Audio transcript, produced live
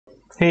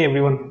Hey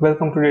everyone,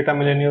 welcome to Data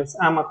Millennials.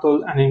 I'm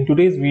Atul, and in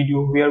today's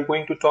video we are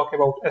going to talk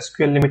about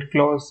SQL Limit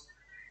Clause.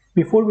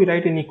 Before we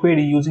write any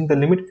query using the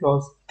limit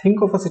clause,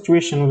 think of a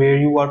situation where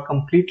you are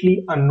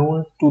completely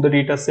unknown to the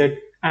dataset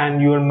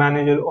and your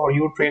manager or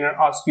your trainer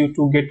asks you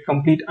to get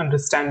complete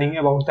understanding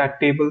about that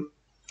table.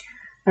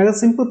 As a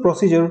simple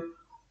procedure,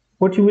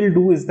 what you will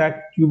do is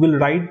that you will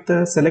write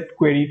the select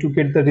query to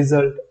get the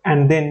result,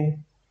 and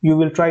then you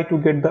will try to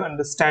get the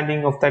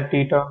understanding of that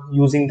data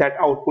using that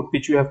output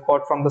which you have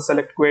got from the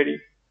select query.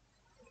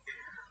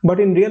 But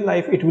in real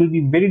life, it will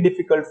be very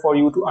difficult for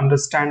you to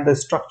understand the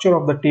structure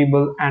of the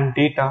table and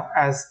data,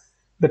 as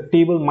the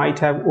table might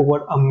have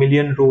over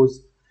 1,000,000 rows,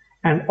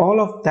 and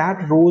all of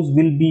that rows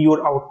will be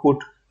your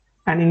output.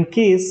 And in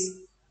case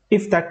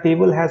if that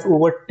table has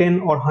over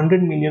 10 or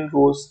 100 million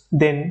rows,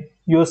 then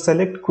your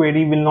select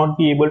query will not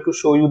be able to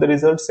show you the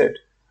result set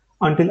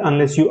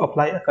unless you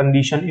apply a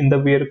condition in the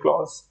where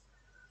clause.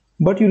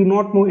 But you do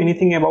not know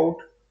anything about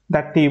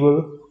that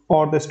table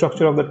or the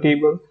structure of the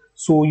table,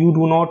 so you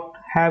do not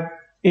have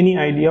any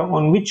idea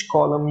on which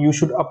column you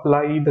should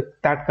apply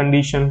that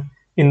condition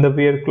in the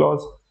where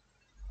clause.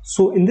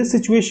 So in this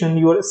situation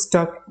you are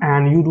stuck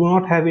and you do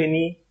not have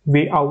any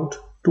way out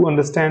to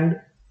understand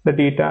the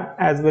data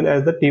as well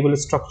as the table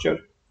structure.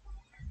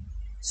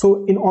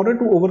 So in order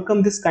to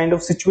overcome this kind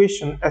of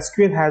situation,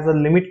 SQL has a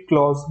limit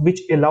clause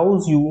which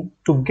allows you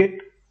to get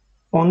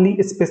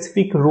only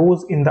specific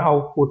rows in the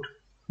output.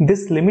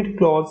 This limit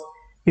clause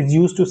is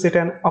used to set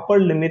an upper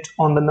limit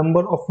on the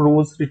number of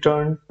rows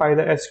returned by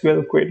the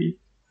SQL query.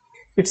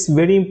 It's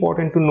very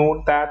important to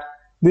note that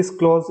this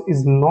clause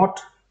is not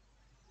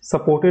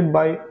supported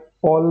by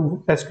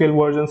all SQL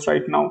versions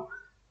right now.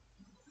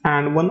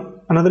 And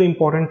another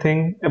important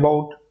thing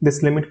about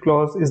this limit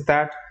clause is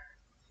that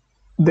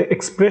the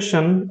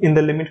expression in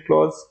the limit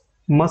clause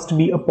must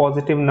be a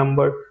positive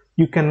number.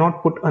 You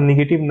cannot put a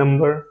negative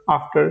number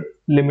after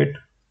limit.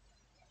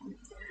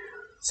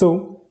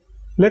 So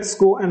let's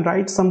go and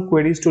write some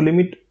queries to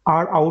limit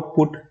our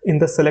output in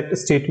the select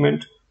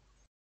statement.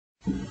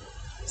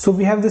 So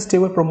we have this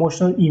table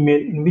promotional email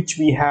in which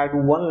we had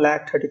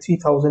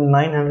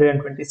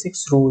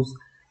 1,33,926 rows,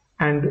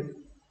 and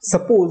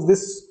suppose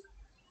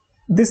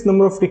this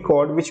number of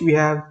record which we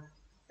have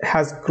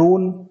has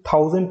grown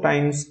 1,000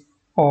 times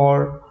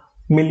or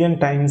 1,000,000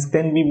 times,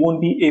 then we won't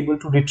be able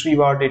to retrieve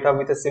our data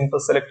with a simple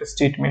select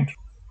statement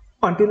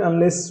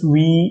unless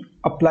we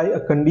apply a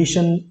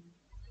condition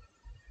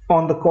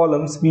on the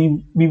columns.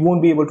 We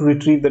won't be able to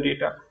retrieve the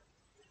data.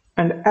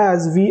 And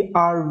as we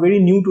are very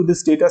new to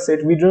this data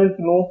set, we don't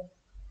know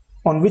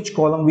on which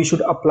column we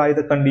should apply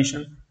the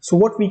condition. So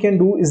what we can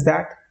do is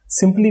that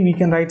simply we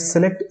can write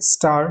select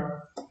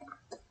star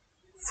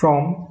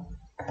from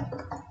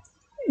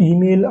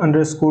email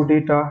underscore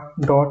data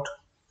dot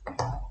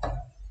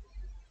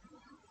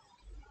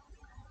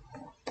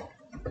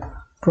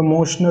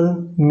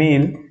promotional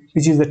mail,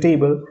 which is the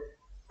table,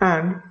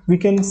 and we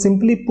can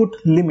simply put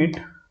limit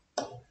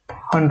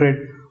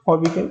 100,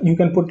 or you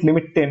can put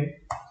limit 10.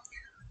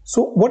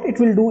 So what it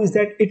will do is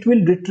that it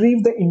will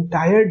retrieve the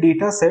entire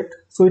data set.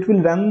 So it will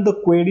run the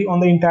query on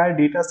the entire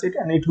data set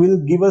and it will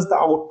give us the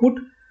output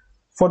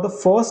for the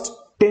first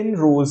 10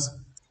 rows.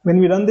 When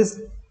we run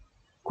this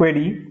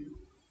query,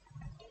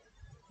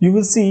 you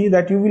will see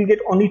that you will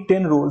get only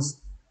 10 rows.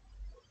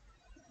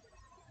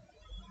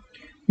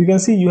 You can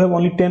see you have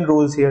only 10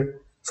 rows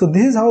here. So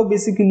this is how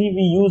basically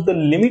we use the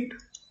limit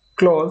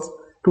clause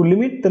to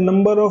limit the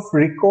number of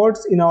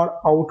records in our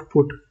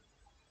output.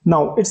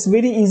 Now it's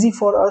very easy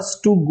for us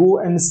to go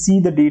and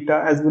see the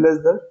data as well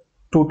as the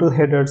total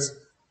headers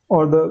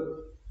or the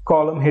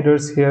column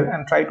headers here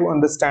and try to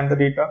understand the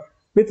data.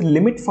 With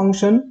limit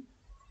function,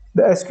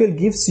 the SQL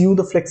gives you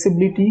the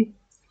flexibility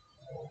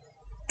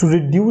to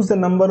reduce the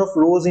number of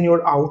rows in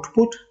your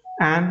output,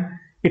 and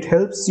it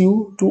helps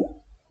you to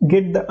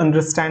get the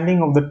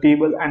understanding of the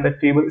table and the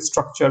table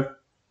structure.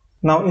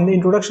 Now in the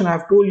introduction I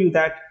have told you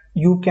that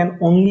you can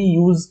only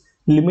use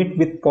limit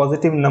with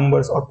positive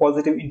numbers or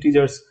positive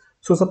integers.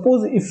 So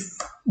suppose if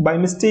by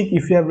mistake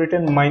if you have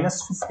written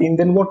 -15,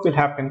 then what will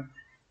happen?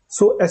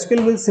 So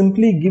SQL will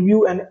simply give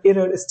you an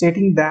error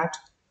stating that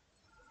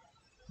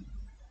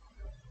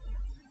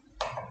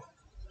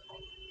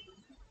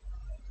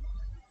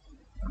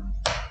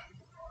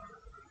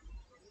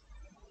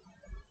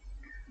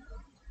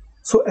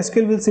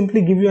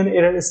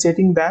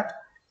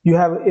you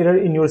have an error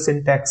in your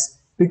syntax,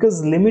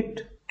 because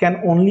limit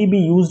can only be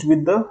used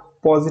with the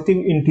positive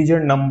integer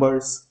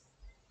numbers.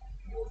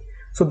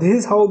 So this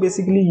is how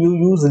basically you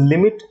use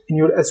limit in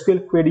your SQL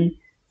query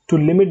to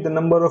limit the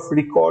number of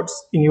records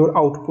in your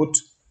output.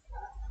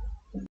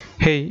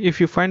 Hey, if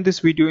you find this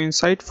video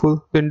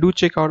insightful, then do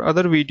check out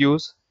other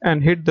videos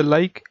and hit the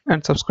like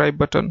and subscribe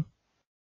button.